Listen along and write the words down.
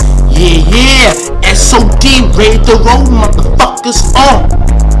Yeah, SOD, ready to roll, motherfuckers on.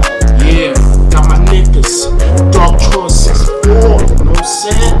 Yeah, got my niggas, Dark Cross 64, you know what I'm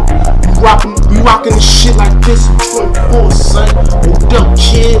saying? We rockin' this shit like this in 24, son. Hold up,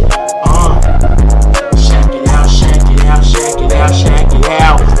 kid. Shack it out, shack it out, shack it out, shack it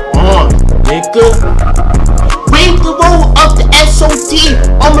out. Nigga. Ready to roll up the SOD.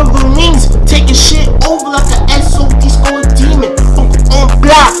 All my Marines taking shit over like a SOD score demon. On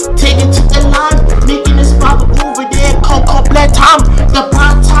block, taking to the line, making this father over there. Call black time. The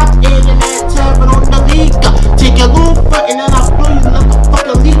blind top in and that tavern on the league. Take your little foot and then I blow you like a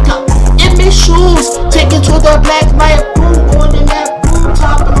fucking leaker. In my shoes, take it to the black light blue on the that blue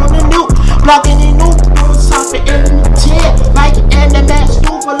top and on the new. Blocking the new blue top and in the tear. Like in the match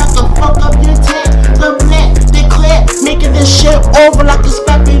over like a fuck up your tear. The black declare, making this shit over like a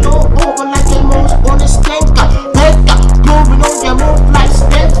spapping all over like a most on a stinker. Moving on your move like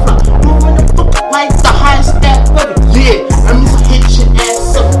Stanford. Moving the fuck like the highest stat brother. Yeah, that means I hit your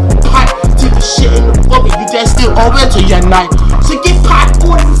ass up. Pipe, take the shit in the bucket. You just still over to your night. So get pot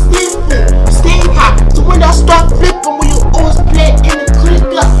on the stay hot. So when I start flipping, when you always play in the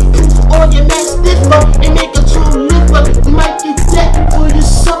clicker, proof on your man stiffer and make a true liver. You might get that for you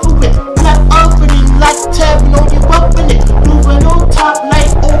suffer it. Black opening like tapping on your weapon it. Moving on top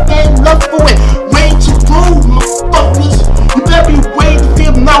like open love for it. Way to roll, motherfuckers. You better be way to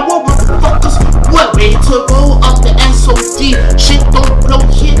feel now, what motherfuckers? What way to roll up the SOD? Shit don't blow,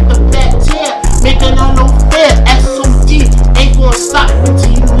 hit the fat tear. Making all no fair. SOD ain't gonna stop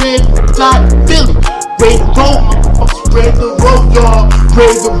until you live, die, feel it. Ready to roll, motherfuckers. Ready to roll, y'all.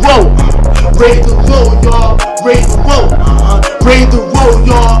 Ready to roll. Ready to roll, y'all. Ready to roll. Ready to roll,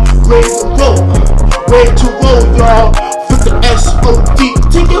 y'all. Ready to roll. Ready to roll, y'all. For the SOD.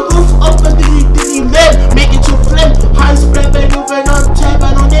 Take your roof up and diddy lead. Make it to flame. High spread, moving on tap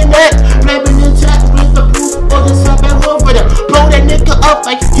and on the neck. Flaming the tap with the proof or the seven over there. Blow that nigga up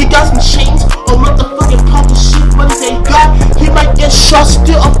like he got some chains or motherfucking pocket shit. What they got? He might get shot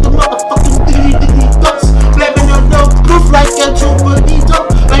still off the motherfucking diddy ducks. Flaming on the proof like a jubilee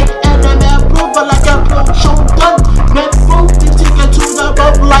duck. Like an proof like a blow show done. Man, both they take it to the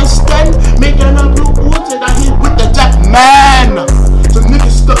bubble like stand. Making a blue water that hit with the jack man. So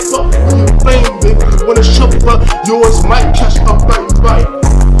niggas step up when you flame, baby. You wanna shove up, yours might catch up right.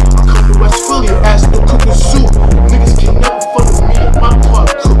 I come to West Philly as the cooking soup. Niggas can never follow me in my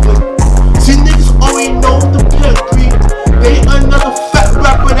part cooking. See, niggas already know the pedigree. They ain't another fat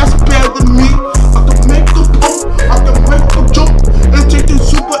rapper that's better than me. I can make the pump, I can make the jump, and take the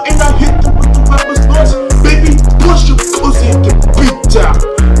super and I hit them with the rapper's noise. Baby, push your pussy and get beat down.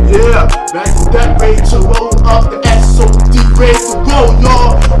 Yeah, that's that ready to roll up the SOD. Ready to roll,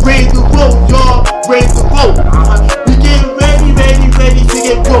 y'all. Ready to roll, y'all. Ready to roll. We get ready to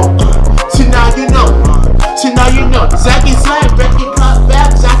get rolled. So now you know. Zaki, Becky, clap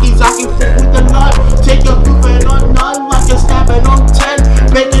back. Zaki, fuck with the nut. Take your proof and on none like you're stabbing on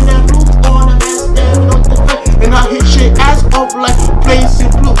 10. Making that roof on a man standing on the bed. And I hit shit ass off like blazing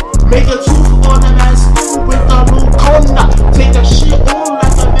blue. Make a tooth on a man stool with a blue corner. Take that shit on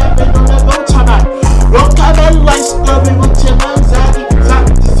like a man been on the road tonight. Rock out that light story with your man Zaki,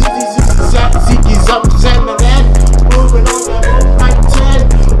 up, Zen, moving on that road like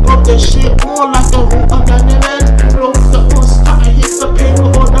 10. Pop that shit on like a whole other man. Blow the on start and hit the paper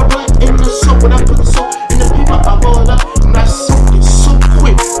on the right in the soap. When I put the soap in the paper, I roll up and I soak it so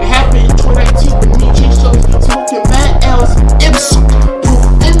quick. It happened in 2019 with me, J Shows, smoking mad L's, Ibsen. Proof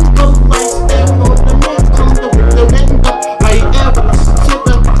in the lights, and on the man come the window like ever.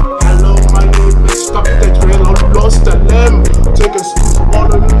 Hello, my name is Stop the Trail, I lost the limb. Take a scoop on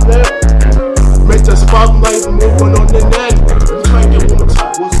the left. Make the spotlight moving on the net. Let me try and get one more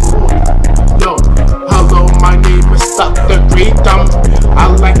time. What's going on? Yo, hello, my name is Dr. Greedom.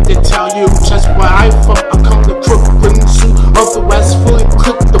 I like to tell you just where I'm from. I come to Brooklyn Zoo of the West Philly.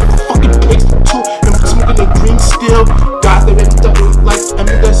 Click the fucking pigs too. And smoking the green steel. Got them in double like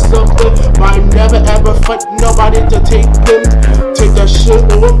that's something. But I never ever fight nobody to take them. Take that shit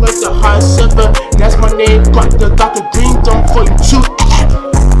over like the highest ever. And that's my name. Got the Dr. Greedom for you too.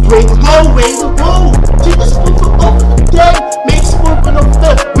 Ready to roll. Take the spoon from over the dead. Make spoon from the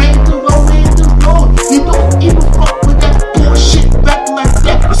fifth. Ready to roll. You don't even fuck with that bullshit back like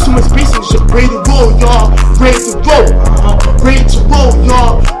that. There's too much space in shit. Ready to roll, y'all. Ready to roll. Ready to roll,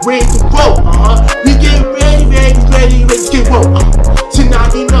 y'all. Ready to roll. We get ready to get roll. So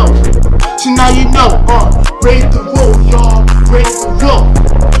now you know. Ready to roll, y'all. Ready to roll.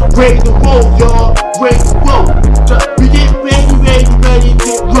 Ready to roll, y'all. Ready to roll. We get ready to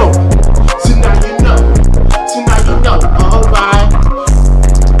get roll. So now you know. Alright.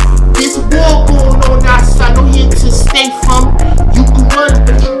 This It's a war going on outside, no here to stay from. You can run,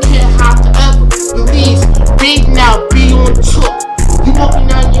 but you can't hide forever. Release, big now, be on took. You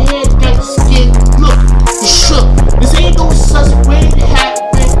walking down your head, got you scared, look, you shook. This ain't no such way to have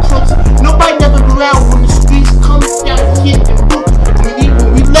been crooks. Nobody never been around when the streets come down here and look.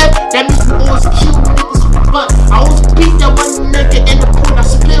 When we left, that means we always kill niggas for fun. I always beat that one nigga in the point, I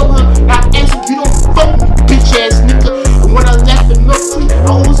spill him. Now I answer, you don't fuck with me, bitch ass nigga. And when I left in Milk Creek,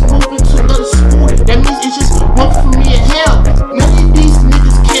 I always moved into another school. That means it's just work for me in hell. None of these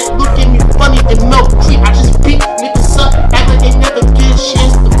niggas can't look at me funny in Milk Creek. I just beat niggas up, act like they never get a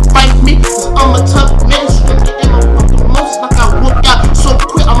chance to fight me. Cause I'm a tough man, stronger in my fucking most. Like I walk out so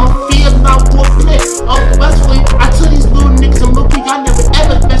quick, I'm a fear and I walk play. Westway, I tell these little niggas in Milk Creek, y'all never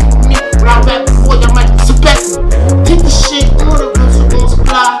ever mess with me. When I rap before, y'all might suspect me. Take the shit on the road, so on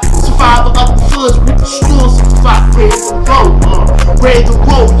supply. Survivor up the foods with the stores. Ready to roll, ready to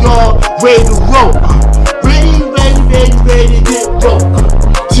roll, y'all. Ready to roll, ready to get broke.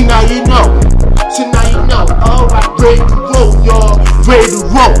 So now you know, alright, ready to roll, y'all. Ready to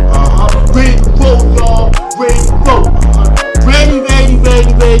roll, ready to roll, y'all. Ready to roll,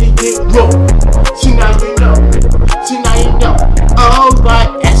 ready to get broke.